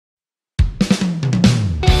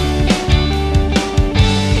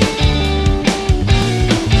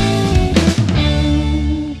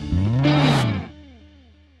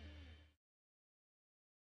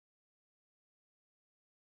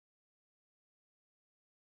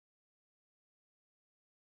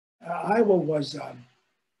Iowa was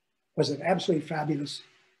an absolutely fabulous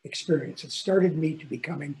experience. It started me to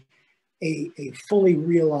becoming a fully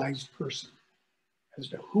realized person as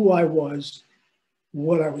to who I was,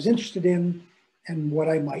 what I was interested in, and what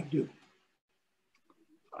I might do.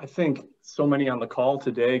 I think so many on the call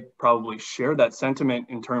today probably share that sentiment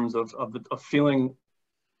in terms of feeling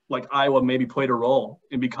like Iowa maybe played a role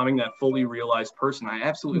in becoming that fully realized person. I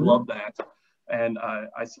absolutely love that. And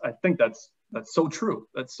I think that's so true.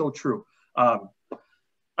 That's so true.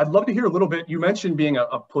 I'd love to hear a little bit. You mentioned being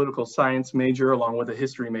a political science major along with a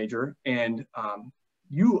history major, and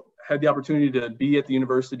you had the opportunity to be at the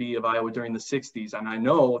University of Iowa during the 60s. And I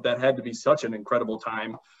know that had to be such an incredible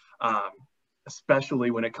time,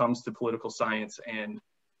 especially when it comes to political science and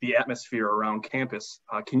the atmosphere around campus.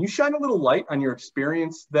 Can you shine a little light on your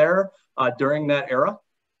experience there during that era?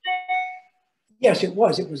 Yes, it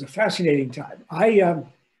was. It was a fascinating time.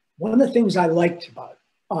 One of the things I liked about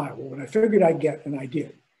Iowa, when I figured I'd get, and I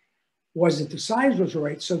did, was that the science was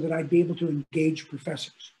right so that I'd be able to engage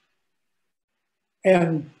professors.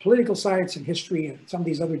 And political science and history and some of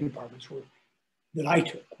these other departments that I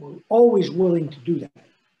took were always willing to do that.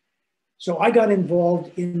 So I got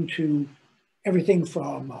involved into everything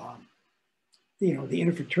from the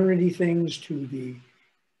interfraternity things to the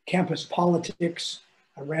campus politics.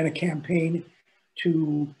 I ran a campaign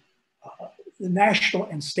to the national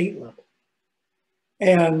and state level.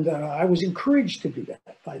 And I was encouraged to do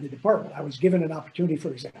that by the department. I was given an opportunity, for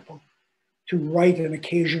example, to write an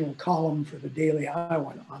occasional column for the Daily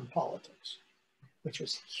Iowan on politics, which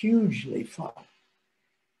was hugely fun.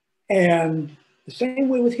 And the same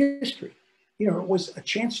way with history. It was a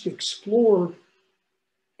chance to explore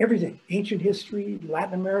everything, ancient history,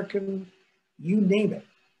 Latin American, you name it.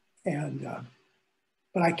 And,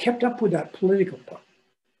 but I kept up with that political part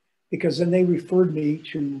because then they referred me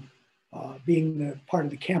to being part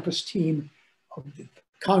of the campus team of the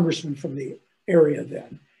congressman from the area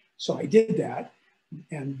then. So I did that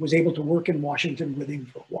and was able to work in Washington with him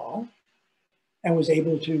for a while and was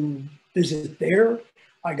able to visit there.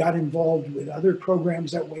 I got involved with other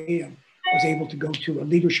programs that way and was able to go to a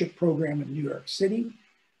leadership program in New York City.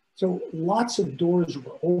 So lots of doors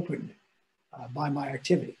were opened by my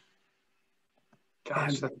activity.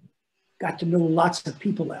 Gosh, and got to know lots of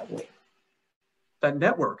people that way. That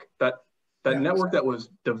network, that network that was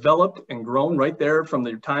developed and grown right there from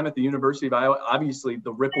your time at the University of Iowa, obviously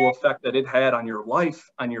the ripple effect that it had on your life,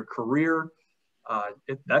 on your career,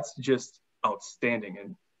 that's just outstanding.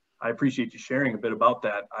 And I appreciate you sharing a bit about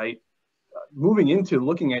that. Moving into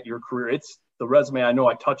looking at your career, it's the resume I know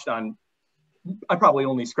I touched on. I probably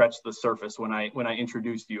only scratched the surface when I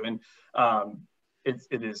introduced you, and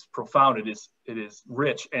it is profound. It is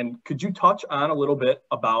rich. And could you touch on a little bit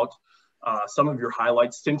about some of your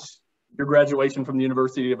highlights since your graduation from the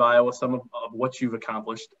University of Iowa, some of what you've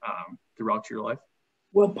accomplished throughout your life?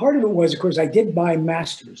 Well, part of it was, of course, I did my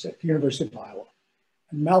master's at the University of Iowa.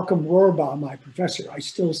 And Malcolm Rohrbaugh, my professor, I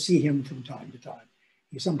still see him from time to time.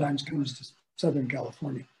 He sometimes comes to Southern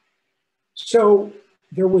California. So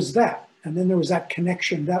there was that. And then there was that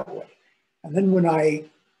connection that way. And then when I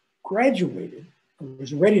graduated, or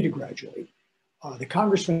was ready to graduate, the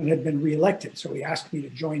congressman had been reelected. So he asked me to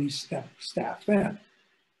join his staff then.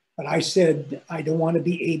 But I said, I don't want to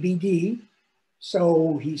be ABD.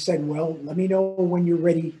 So he said, well, let me know when you're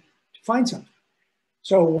ready to find something.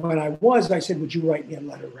 So when I said, would you write me a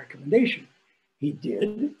letter of recommendation? He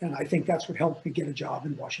did. And I think that's what helped me get a job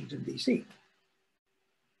in Washington, D.C.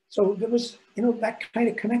 So there was, that kind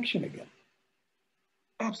of connection again.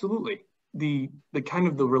 Absolutely. The kind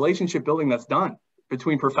of the relationship building that's done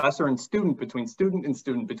between professor and student, between student and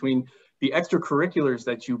student, between the extracurriculars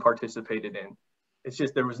that you participated in. It's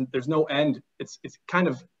just, there's no end. It's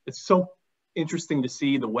so interesting to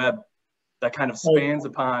see the web that kind of spans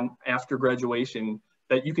upon after graduation,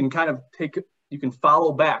 that you can kind of you can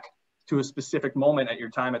follow back to a specific moment at your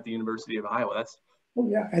time at the University of Iowa.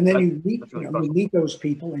 And then you meet those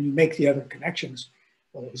people and you make the other connections.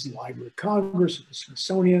 Well, it was the Library of Congress, the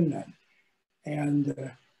Smithsonian,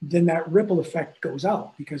 and then that ripple effect goes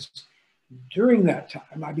out, because during that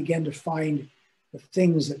time, I began to find the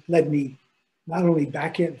things that led me not only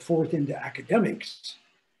back and forth into academics,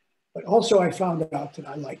 but also I found out that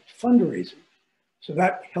I liked fundraising. So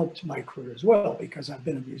that helped my career as well, because I've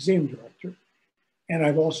been a museum director and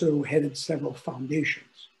I've also headed several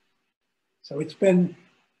foundations. So it's been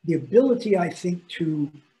the ability, I think,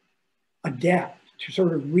 to adapt, to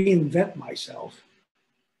sort of reinvent myself,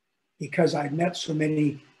 because I've met so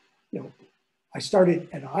many, I started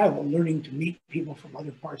at Iowa learning to meet people from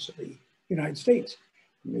other parts of the United States,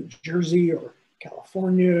 New Jersey or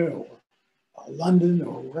California or London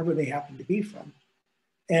or wherever they happen to be from.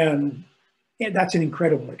 And that's an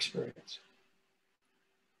incredible experience.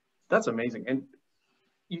 That's amazing. And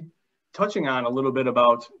you touching on a little bit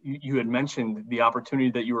about, you had mentioned the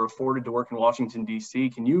opportunity that you were afforded to work in Washington, D.C.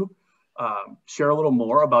 Can you share a little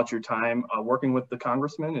more about your time working with the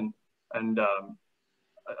congressman? And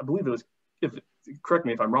I believe it was, correct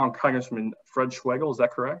me if I'm wrong, Congressman Fred Schwegel, is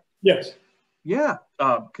that correct? Yes. Yeah.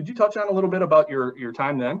 Could you touch on a little bit about your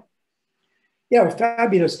time then? Yeah, a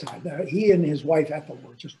fabulous time. He and his wife Ethel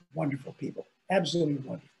were just wonderful people, absolutely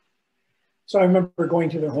wonderful. So I remember going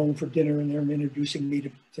to their home for dinner and them introducing me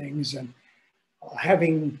to things, and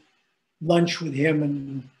having lunch with him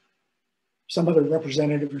and some other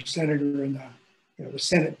representative or senator in the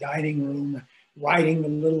Senate dining room, riding the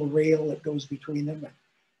little rail that goes between them,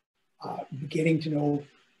 and getting to know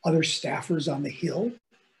other staffers on the Hill.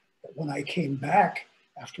 But when I came back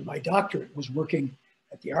after my doctorate, was working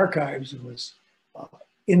at the archives and was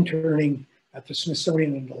interning at the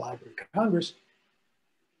Smithsonian and the Library of Congress,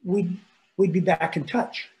 we'd be back in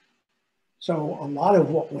touch. So a lot of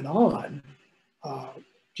what went on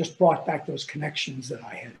just brought back those connections that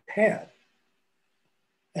I had had.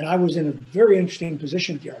 And I was in a very interesting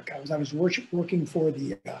position at the archives. I was working for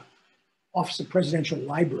the Office of Presidential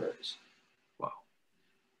Libraries. Wow.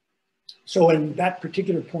 So in that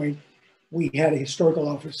particular point, we had a historical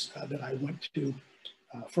office that I went to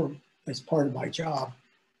as part of my job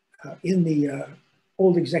in the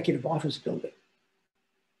old executive office building,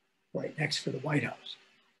 right next to the White House.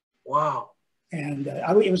 Wow. And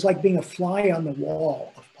it was like being a fly on the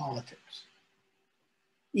wall of politics.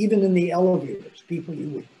 Even in the elevators, people you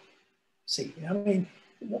would see. I mean,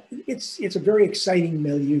 it's a very exciting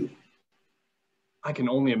milieu. I can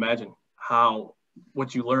only imagine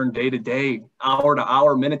what you learn day to day, hour to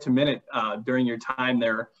hour, minute to minute during your time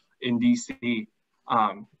there in DC.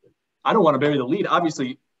 I don't want to bury the lead.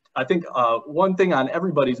 Obviously, I think one thing on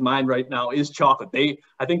everybody's mind right now is chocolate.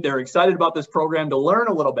 I think they're excited about this program to learn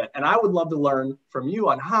a little bit. And I would love to learn from you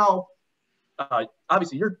on how,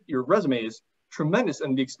 obviously your resume is tremendous,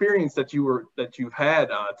 and the experience that you've had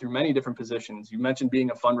through many different positions. You mentioned being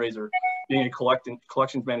a fundraiser, being a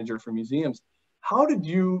collections manager for museums.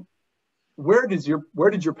 Where did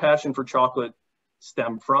your passion for chocolate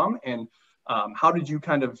stem from? And how did you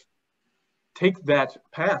kind of take that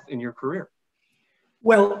path in your career?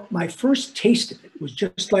 Well, my first taste of it was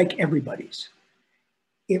just like everybody's.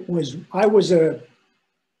 I was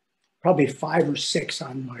probably 5 or 6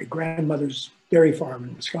 on my grandmother's dairy farm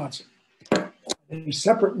in Wisconsin. In a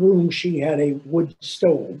separate room, she had a wood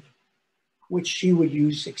stove, which she would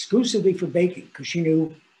use exclusively for baking, because she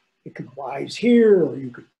knew it could rise here, or you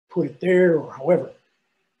could put it there, or however.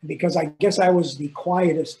 And because I guess I was the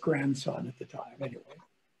quietest grandson at the time anyway,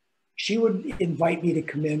 she would invite me to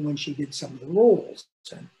come in when she did some of the rolls.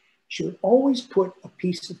 And she would always put a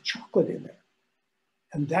piece of chocolate in there.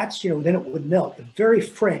 And that's, then it would melt. It's very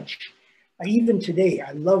French. Even today,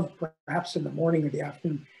 I love, perhaps in the morning or the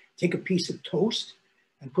afternoon, take a piece of toast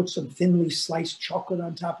and put some thinly sliced chocolate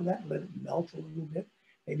on top of that and let it melt a little bit,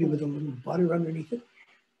 maybe with a little butter underneath it.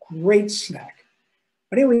 Great snack.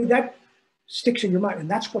 But anyway, that sticks in your mind, and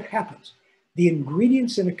that's what happens. The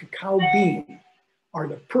ingredients in a cacao bean are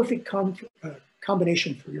the perfect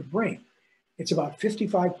combination for your brain. It's about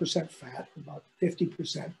 55% fat, about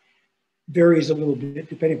 50%, varies a little bit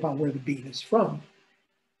depending upon where the bean is from,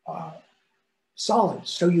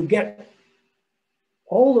 solids. So you get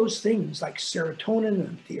all those things like serotonin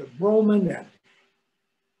and theobromine and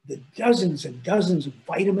the dozens and dozens of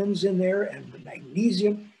vitamins in there and the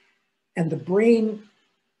magnesium, and the brain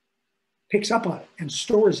picks up on it and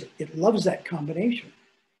stores it. It loves that combination.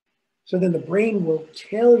 So then the brain will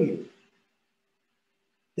tell you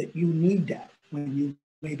that you need that when you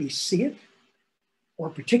maybe see it, or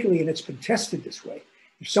particularly, and it's been tested this way,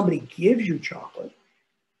 if somebody gives you chocolate,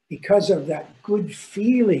 because of that good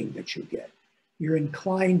feeling that you get, you're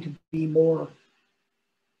inclined to be more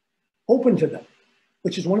open to them,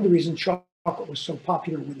 which is one of the reasons chocolate was so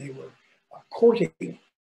popular when they were courting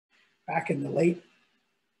back in the late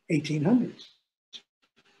 1800s.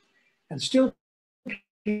 And still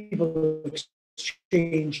people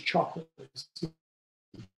exchange chocolate as a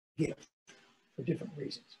gift for different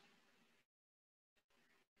reasons.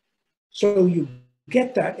 So you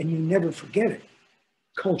get that and you never forget it.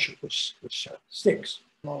 Culture, which sticks.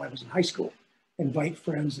 While I was in high school, invite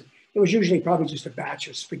friends. It was usually probably just a batch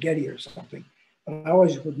of spaghetti or something, but I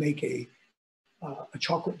always would make a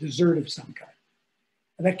chocolate dessert of some kind.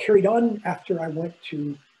 And that carried on after I went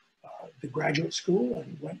to the graduate school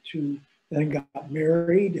and then got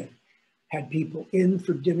married and had people in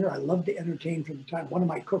for dinner. I loved to entertain from the time. One of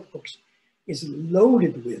my cookbooks is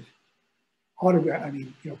loaded with autograph. I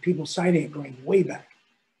mean, people signing it going way back.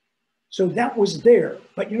 So that was there.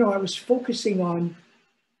 But, I was focusing on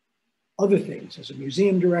other things as a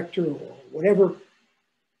museum director or whatever.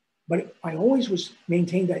 But I always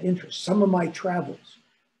maintained that interest. Some of my travels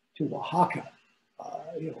to Oaxaca,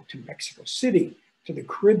 to Mexico City, to the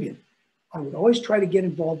Caribbean, I would always try to get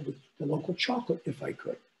involved with the local chocolate if I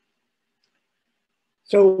could.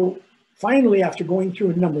 So finally, after going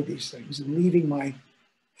through a number of these things and leaving my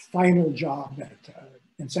final job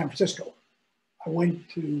in San Francisco,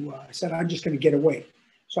 I said, I'm just going to get away.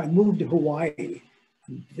 So I moved to Hawaii.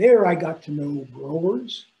 And there I got to know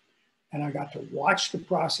growers and I got to watch the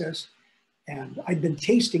process, and I'd been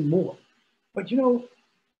tasting more. But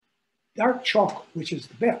dark chocolate, which is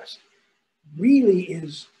the best, really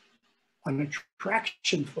is an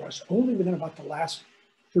attraction for us only within about the last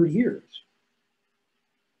 30 years.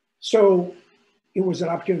 So it was an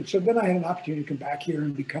opportunity. So then I had an opportunity to come back here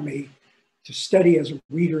and to study as a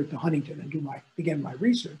reader at the Huntington and begin my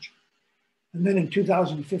research. And then in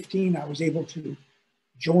 2015, I was able to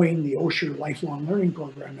join the Osher Lifelong Learning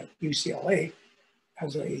Program at UCLA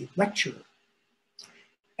as a lecturer.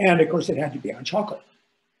 And of course, it had to be on chocolate.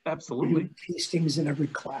 Absolutely. Tastings in every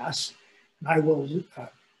class. And I will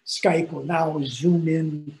Skype or now Zoom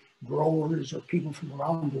in growers or people from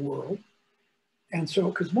around the world. And so,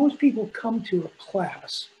 because most people come to a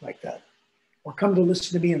class like that, or come to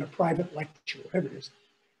listen to me in a private lecture, whatever it is,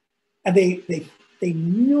 and they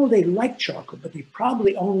know they like chocolate, but they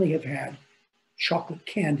probably only have had chocolate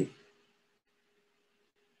candy.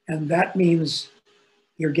 And that means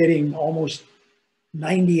you're getting almost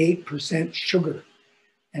 98% sugar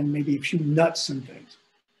and maybe a few nuts and things.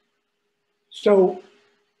 So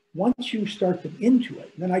once you start them into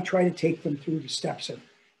it, then I try to take them through the steps of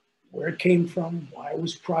where it came from, why it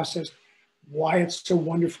was processed, why it's so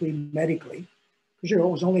wonderfully medically. Because it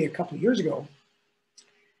was only a couple of years ago,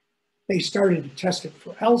 they started to test it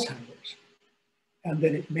for Alzheimer's, and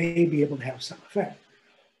that it may be able to have some effect.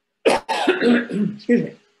 Excuse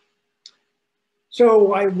me.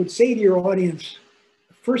 So I would say to your audience,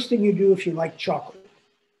 the first thing you do if you like chocolate,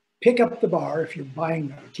 pick up the bar if you're buying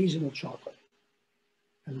artisanal chocolate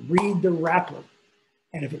and read the wrapper.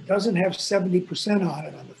 And if it doesn't have 70% on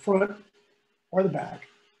it on the front or the back,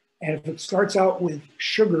 and if it starts out with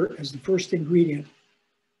sugar as the first ingredient,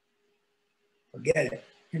 forget it.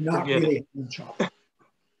 You're not really having chocolate.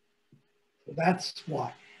 So that's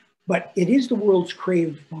why. But it is the world's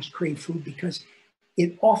most craved food because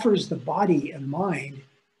it offers the body and mind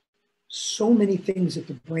so many things that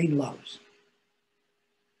the brain loves.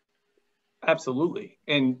 Absolutely.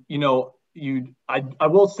 And, I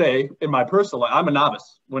will say in my personal life, I'm a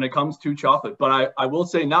novice when it comes to chocolate, but I will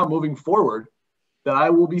say now moving forward that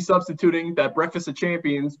I will be substituting that breakfast of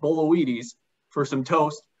champions bowl of Wheaties for some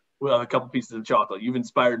toast with a couple pieces of chocolate. You've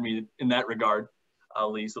inspired me in that regard,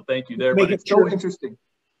 Lee. So thank you there. But it's so interesting.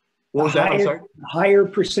 What was that? I'm sorry. Higher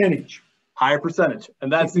percentage. Higher percentage.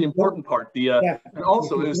 And that's the important part. And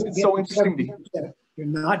also it's so interesting to you're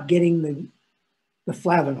not getting the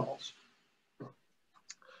flavanols.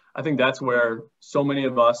 I think that's where so many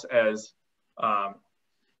of us as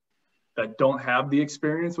that don't have the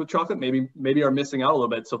experience with chocolate maybe are missing out a little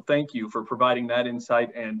bit. So thank you for providing that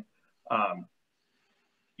insight. And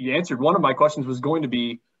you answered one of my questions was going to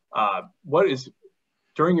be, what is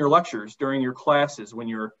during your lectures, during your classes, when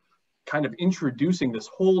you're kind of introducing this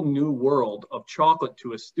whole new world of chocolate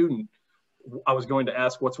to a student, I was going to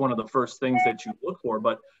ask what's one of the first things that you look for,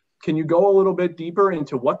 but can you go a little bit deeper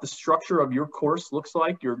into what the structure of your course looks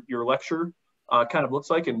like, your lecture kind of looks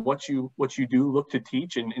like, and what you do look to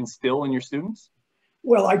teach and instill in your students?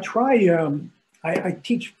 Well, I try, I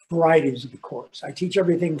teach varieties of the course. I teach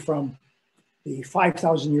everything from the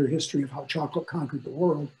 5,000-year history of how chocolate conquered the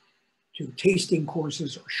world to tasting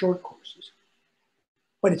courses or short courses.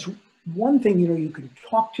 But it's one thing, you can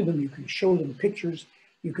talk to them, you can show them pictures,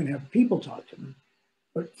 you can have people talk to them.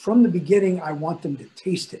 But from the beginning, I want them to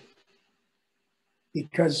taste it.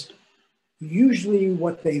 Because usually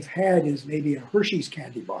what they've had is maybe a Hershey's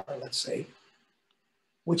candy bar, let's say,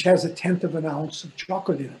 which has 1/10 of an ounce of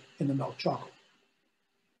chocolate in it, in the milk chocolate.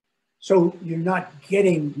 So you're not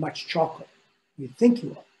getting much chocolate. You think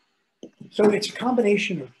you are. So it's a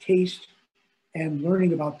combination of taste and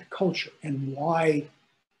learning about the culture and why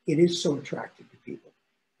it is so attractive to people.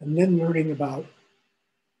 And then learning about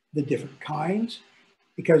the different kinds,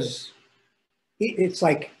 because it's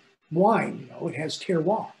like wine, it has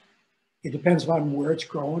terroir. It depends on where it's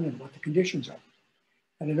grown and what the conditions are.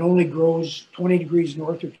 And it only grows 20 degrees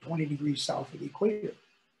north or 20 degrees south of the equator.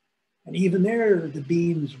 And even there, the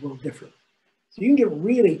beans will differ. So you can get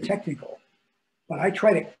really technical but I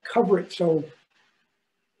try to cover it so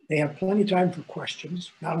they have plenty of time for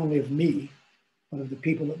questions, not only of me, but of the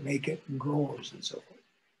people that make it and growers and so forth.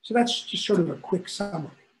 So that's just sort of a quick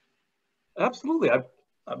summary. Absolutely.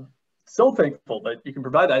 I'm so thankful that you can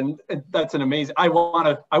provide that. And that's an amazing,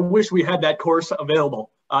 I wish we had that course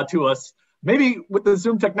available to us. Maybe with the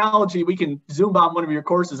Zoom technology, we can Zoom on one of your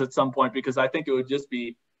courses at some point, because I think it would just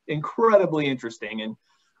be incredibly interesting. And,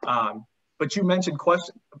 but you mentioned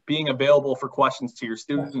being available for questions to your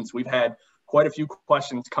students. We've had quite a few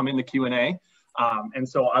questions come in the Q&A. And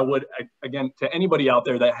so I would, again, to anybody out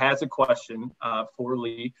there that has a question for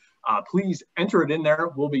Lee, please enter it in there.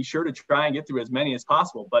 We'll be sure to try and get through as many as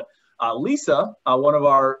possible. But Lisa, one of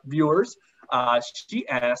our viewers, she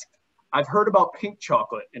asked, I've heard about pink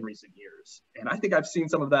chocolate in recent years, and I think I've seen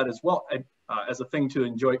some of that as well as a thing to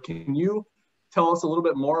enjoy. Can you tell us a little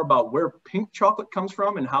bit more about where pink chocolate comes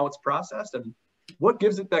from and how it's processed and what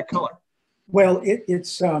gives it that color? Well,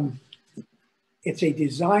 it's a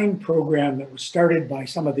design program that was started by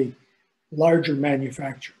some of the larger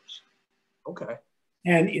manufacturers. Okay.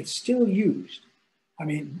 And it's still used, I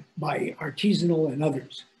mean, by artisanal and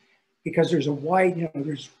others, because there's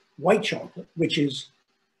there's white chocolate, which is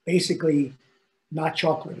basically not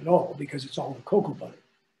chocolate at all because it's all the cocoa butter.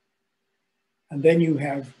 And then you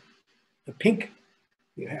have the pink,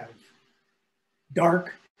 you have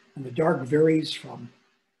dark, and the dark varies from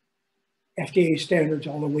FDA standards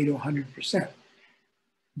all the way to 100%.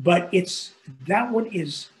 But that one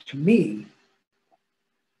is, to me,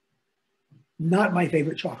 not my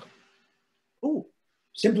favorite chocolate. Ooh.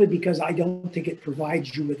 Simply because I don't think it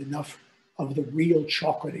provides you with enough of the real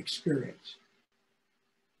chocolate experience.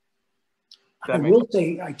 I will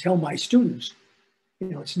say, I tell my students,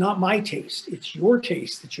 it's not my taste, it's your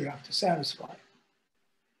taste that you have to satisfy.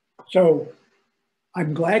 So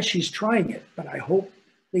I'm glad she's trying it, but I hope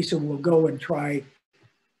Lisa will go and try.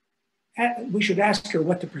 We should ask her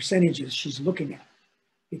what the percentage is she's looking at,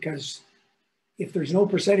 because if there's no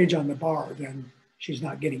percentage on the bar, then she's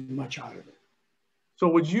not getting much out of it. So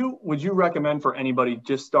would you recommend for anybody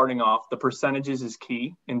just starting off, the percentages is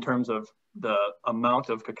key in terms of the amount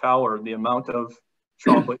of cacao or the amount of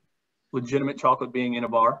chocolate, legitimate chocolate being in a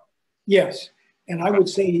bar? Yes, and I would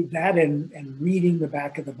say that and reading the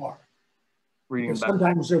back of the bar. Because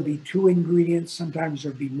sometimes there'll be 2 ingredients, sometimes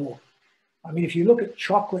there'll be more. I mean, if you look at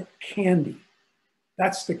chocolate candy,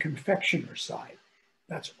 that's the confectioner side.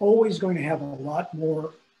 That's always going to have a lot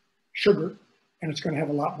more sugar, and it's going to have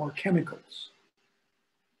a lot more chemicals.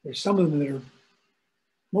 There's some of them that are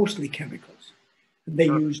mostly chemicals. And they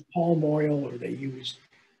use palm oil, or they use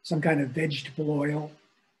some kind of vegetable oil.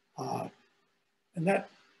 And that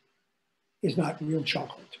is not real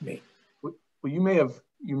chocolate to me. Well, you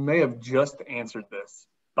may have just answered this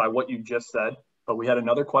by what you just said, but we had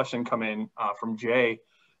another question come in from Jay,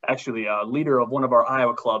 actually a leader of one of our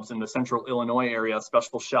Iowa clubs in the central Illinois area.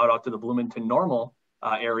 Special shout out to the Bloomington Normal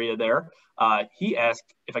area there. He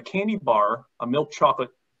asked if a candy bar, a milk chocolate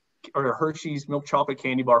or a Hershey's milk chocolate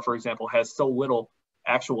candy bar, for example, has so little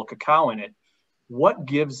actual cacao in it, what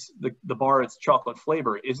gives the bar its chocolate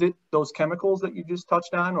flavor? Is it those chemicals that you just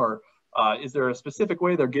touched on, or is there a specific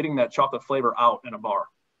way they're getting that chocolate flavor out in a bar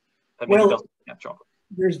that maybe doesn't have chocolate?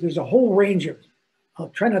 There's a whole range of, I'll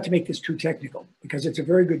try not to make this too technical because it's a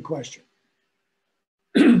very good question.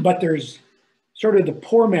 But there's sort of the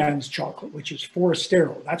poor man's chocolate, which is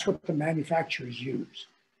forastero. That's what the manufacturers use.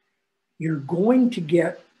 You're going to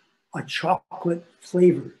get a chocolate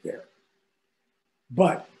flavor there.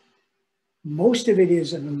 But most of it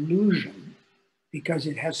is an illusion because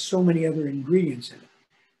it has so many other ingredients in it.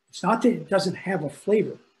 It's not that it doesn't have a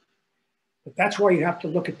flavor, but that's why you have to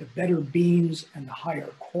look at the better beans and the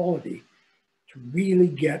higher quality to really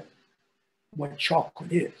get what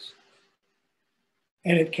chocolate is.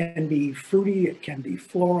 And it can be fruity, it can be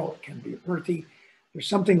floral, it can be earthy. There's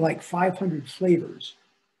something like 500 flavors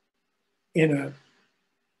in a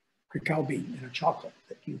cacao bean, in a chocolate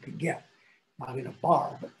that you can get. Not in a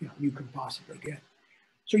bar, but you can possibly get.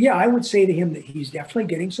 So yeah, I would say to him that he's definitely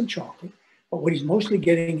getting some chocolate, but what he's mostly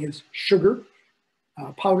getting is sugar,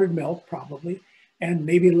 powdered milk probably, and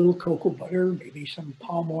maybe a little cocoa butter, maybe some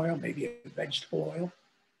palm oil, maybe a vegetable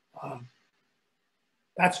oil.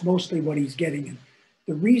 That's mostly what he's getting. And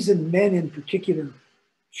the reason men in particular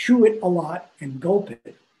chew it a lot and gulp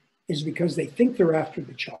it is because they think they're after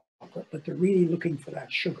the chocolate, but they're really looking for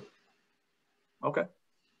that sugar. Okay.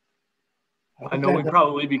 I know we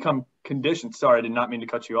probably become conditioned. Sorry, I did not mean to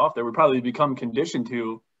cut you off there. We probably become conditioned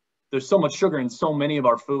to, there's so much sugar in so many of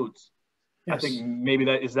our foods. Yes. I think maybe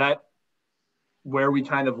is that where we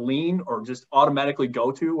kind of lean or just automatically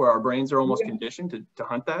go to, where our brains are almost conditioned to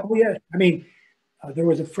hunt that? Oh yeah, I mean, There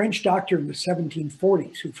was a French doctor in the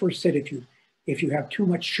 1740s who first said if you have too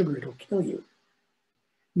much sugar, it'll kill you,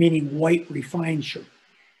 meaning white refined sugar.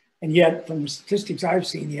 And yet, from the statistics I've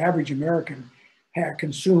seen, the average American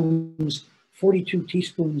consumes 42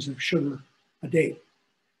 teaspoons of sugar a day.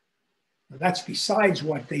 Now, that's besides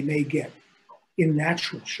what they may get in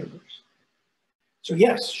natural sugars. So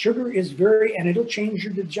yes, sugar is and it'll change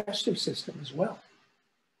your digestive system as well.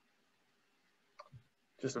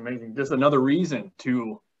 Just amazing. Just another reason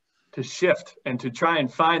to shift and to try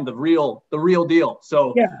and find the real deal.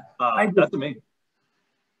 So yeah, that's amazing.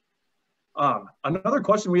 Another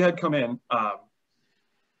question we had come in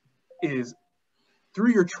is,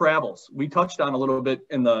 through your travels, we touched on a little bit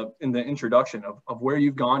in the introduction of where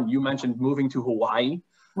you've gone. You mentioned moving to Hawaii.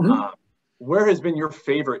 Mm-hmm. Where has been your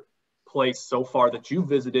favorite place so far that you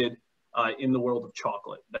visited in the world of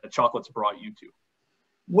chocolate, that chocolate's brought you to?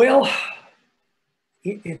 Well,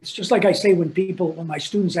 it's just like I say when my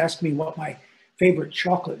students ask me what my favorite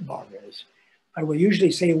chocolate bar is, I will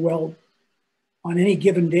usually say, well, on any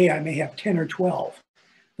given day, I may have 10 or 12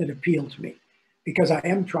 that appeal to me because I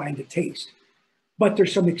am trying to taste. But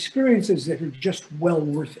there's some experiences that are just well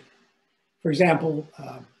worth it. For example,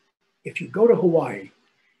 if you go to Hawaii,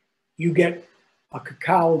 you get a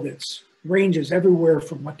cacao that ranges everywhere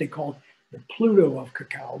from what they call the Pluto of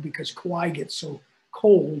cacao, because Kauai gets so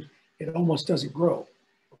cold, it almost doesn't grow.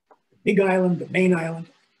 The Big Island, the main island,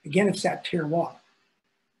 again, it's that terroir.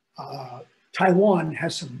 Taiwan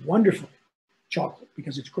has some wonderful chocolate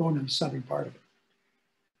because it's grown in the southern part of it.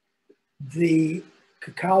 The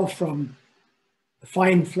cacao from the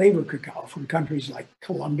fine flavor cacao from countries like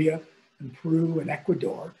Colombia and Peru and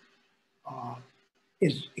Ecuador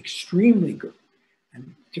is extremely good.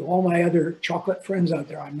 And to all my other chocolate friends out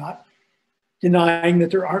there, I'm not denying that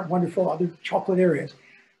there aren't wonderful other chocolate areas.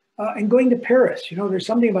 And going to Paris, there's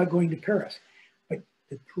something about going to Paris. But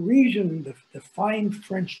the Parisian, the fine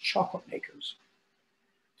French chocolate makers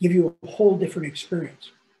give you a whole different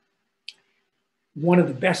experience. One of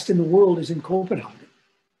the best in the world is in Copenhagen.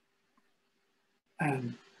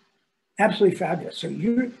 And absolutely fabulous. So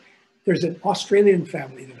there's an Australian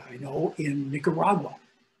family that I know in Nicaragua.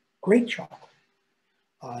 Great chocolate.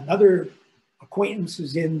 Another acquaintance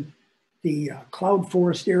is in the cloud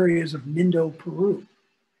forest areas of Mindo, Peru.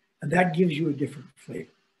 And that gives you a different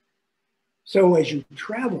flavor. So as you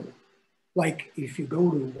travel, like if you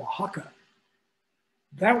go to Oaxaca,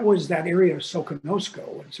 that was that area of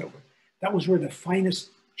Soconusco. And so that was where the finest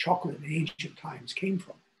chocolate in ancient times came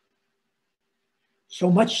from.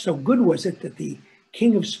 So much so good was it that the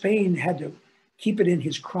King of Spain had to keep it in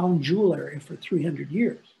his crown jewel area for 300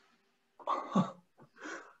 years.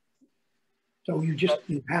 So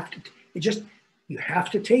you have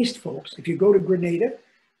to taste, folks. If you go to Grenada,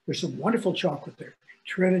 there's some wonderful chocolate there.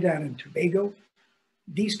 Trinidad and Tobago,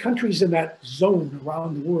 these countries in that zone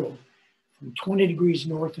around the world, from 20 degrees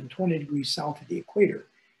north and 20 degrees south of the equator.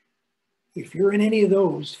 If you're in any of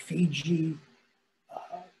those, Fiji,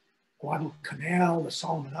 Guadalcanal, the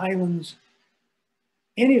Solomon Islands,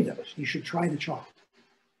 any of those, you should try the chocolate.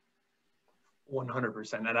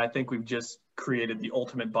 100%. And I think we've just created the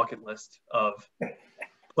ultimate bucket list of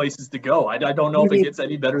places to go. I don't know if it gets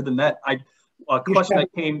any better than that. A question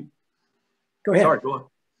that came. Go ahead. Sorry, go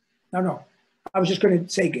on. No. I was just going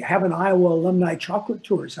to say, have an Iowa alumni chocolate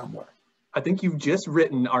tour somewhere. I think you've just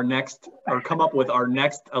written come up with our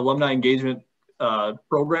next alumni engagement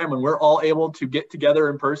program, and we're all able to get together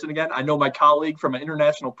in person again. I know my colleague from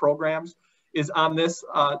international programs is on this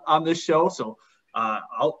show, so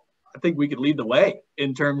I think we could lead the way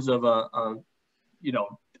in terms of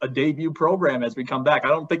a debut program as we come back. I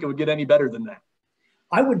don't think it would get any better than that.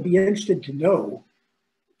 I would be interested to know,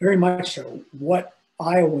 very much so, what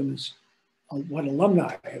Iowans, what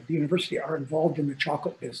alumni of the university are involved in the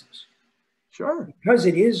chocolate business. Sure. Because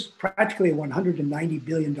it is practically a $190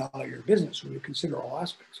 billion a year business when you consider all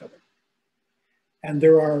aspects of it. And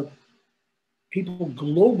there are people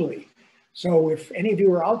globally. So if any of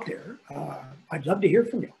you are out there, I'd love to hear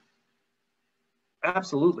from you.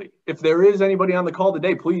 Absolutely. If there is anybody on the call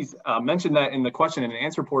today, please mention that in the question and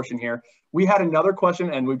answer portion here. We had another question,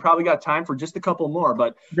 and we probably got time for just a couple more,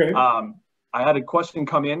 but I had a question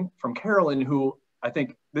come in from Carolyn, who I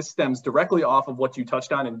think this stems directly off of what you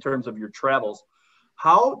touched on in terms of your travels.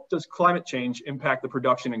 How does climate change impact the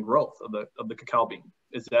production and growth of the cacao bean?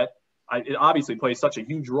 It obviously plays such a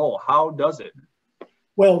huge role. How does it?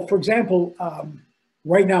 Well, for example,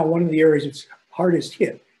 right now, one of the areas that's hardest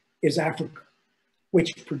hit is Africa,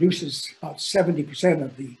 which produces about 70%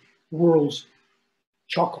 of the world's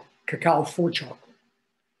chocolate, cacao for chocolate.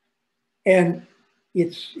 And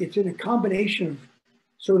it's in a combination of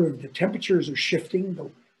sort of the temperatures are shifting,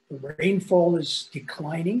 the rainfall is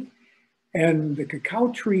declining, and the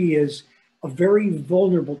cacao tree is a very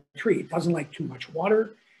vulnerable tree. It doesn't like too much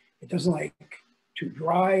water. It doesn't like too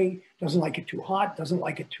dry, doesn't like it too hot, doesn't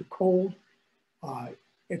like it too cold.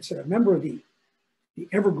 It's a member of the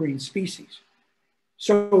evergreen species.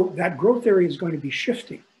 So that growth area is going to be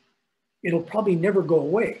shifting. It'll probably never go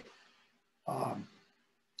away.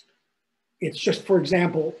 It's just, for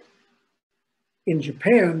example, in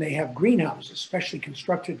Japan, they have greenhouses, specially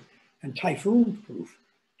constructed and typhoon-proof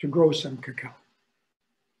to grow some cacao.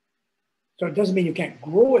 So it doesn't mean you can't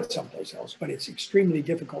grow it someplace else, but it's extremely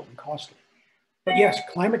difficult and costly. But yes,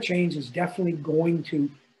 climate change is definitely going to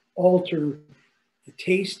alter the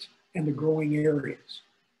taste and the growing areas.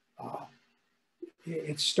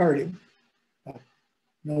 It started.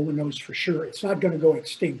 No one knows for sure. It's not going to go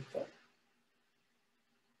extinct, though.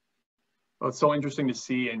 Well, it's so interesting to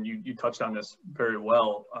see, and you touched on this very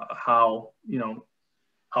well, how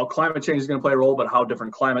climate change is going to play a role, but how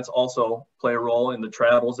different climates also play a role in the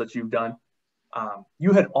travels that you've done.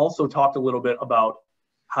 You had also talked a little bit about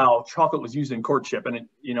how chocolate was used in courtship, and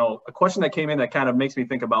a question that came in that kind of makes me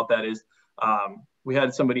think about that is, we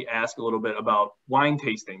had somebody ask a little bit about wine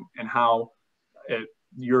tasting and how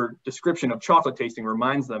your description of chocolate tasting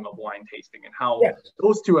reminds them of wine tasting, and how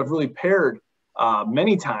those two have really paired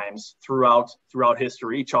many times throughout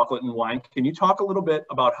history, chocolate and wine. Can you talk a little bit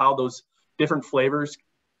about how those different flavors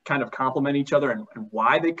kind of complement each other and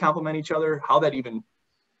why they complement each other, how that even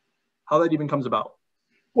comes about?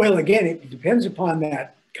 Well, again, it depends upon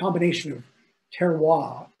that combination of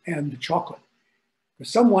terroir and the chocolate.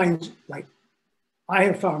 Some wines, like I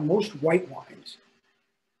have found most white wines,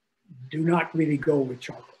 do not really go with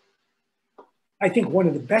chocolate. I think one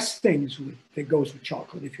of the best things that goes with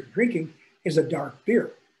chocolate, if you're drinking, is a dark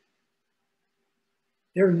beer.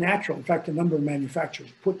 They're natural. In fact, a number of manufacturers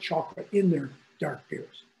put chocolate in their dark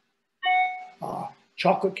beers.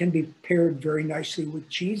 Chocolate can be paired very nicely with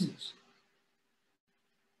cheeses.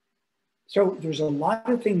 So there's a lot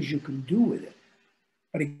of things you can do with it.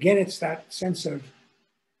 But again, it's that sense of,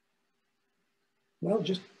 well,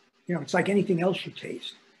 just, it's like anything else you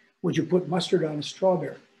taste. Would you put mustard on a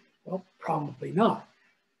strawberry? Well, probably not.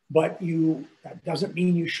 But that doesn't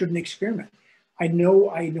mean you shouldn't experiment. I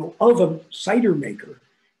know of a cider maker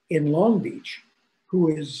in Long Beach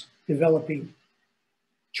who is developing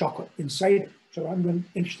chocolate in cider. So I'm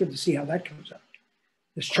interested to see how that comes out.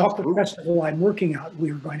 This chocolate festival I'm working on,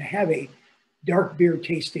 we are going to have a dark beer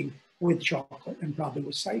tasting with chocolate and probably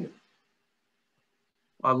with cider.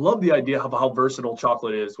 I love the idea of how versatile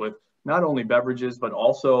chocolate is with not only beverages, but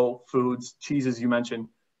also foods, cheeses you mentioned.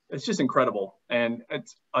 It's just incredible. And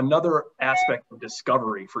it's another aspect of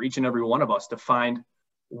discovery for each and every one of us to find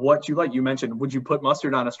what you like. You mentioned, would you put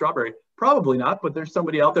mustard on a strawberry? Probably not, but there's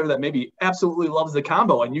somebody out there that maybe absolutely loves the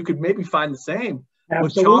combo, and you could maybe find the same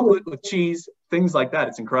with chocolate, with cheese, things like that.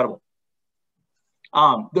 It's incredible.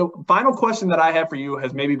 The final question that I have for you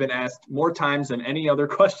has maybe been asked more times than any other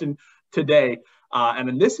question today. And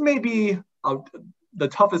then this may be the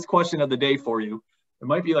toughest question of the day for you. It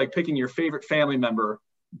might be like picking your favorite family member.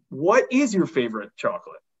 What is your favorite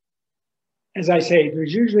chocolate? As I say,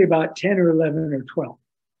 there's usually about 10 or 11 or 12.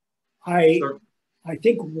 I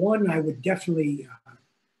think one I would definitely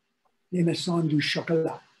Les Maisons du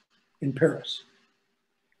Chocolat in Paris.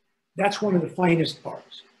 That's one of the finest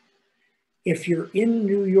bars. If you're in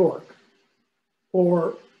New York,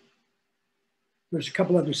 or there's a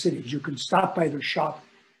couple other cities, you can stop by their shop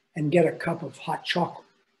and get a cup of hot chocolate.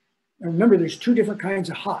 And remember, there's two different kinds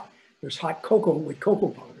of hot. There's hot cocoa with cocoa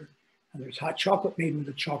powder, and there's hot chocolate made with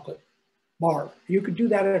a chocolate bar. You could do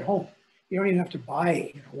that at home. You don't even have to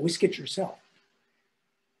buy, whisk it yourself.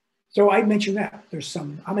 So I mentioned that. There's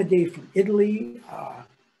some Amade from Italy.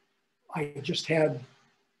 I just had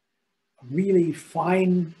a really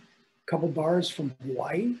fine couple bars from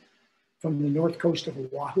Hawaii, from the north coast of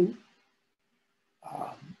Oahu.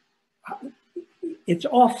 It's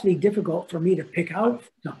awfully difficult for me to pick out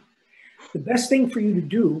some. The best thing for you to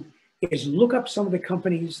do is look up some of the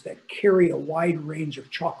companies that carry a wide range of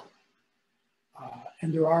chocolate.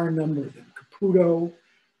 And there are a number of them. Caputo,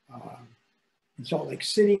 in Salt Lake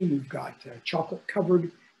City, you've got Chocolate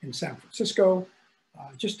Covered in San Francisco,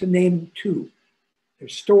 just to name two.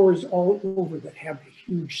 There's stores all over that have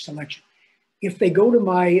a huge selection. If they go to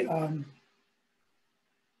my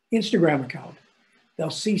Instagram account, they'll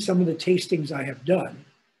see some of the tastings I have done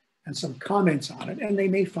and some comments on it, and they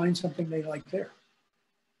may find something they like there.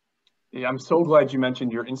 Yeah, I'm so glad you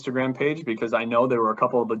mentioned your Instagram page, because I know there were a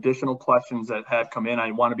couple of additional questions that have come in.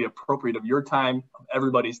 I want to be appropriate of your time, of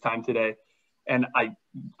everybody's time today. And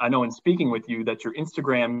I know in speaking with you that your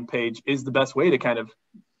Instagram page is the best way to kind of,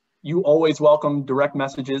 you always welcome direct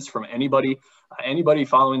messages from anybody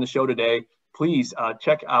following the show today. Please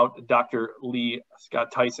check out Dr. Lee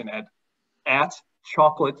Scott Theisen at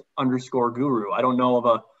chocolate_guru. I don't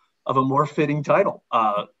know of a more fitting title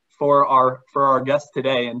for our guest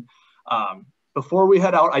today. And before we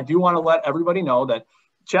head out, I do want to let everybody know that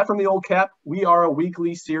Chat from the Old Cap, we are a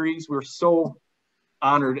weekly series. We're so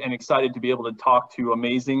honored and excited to be able to talk to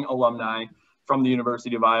amazing alumni from the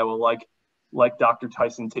University of Iowa, like Dr.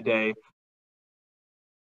 Theisen today.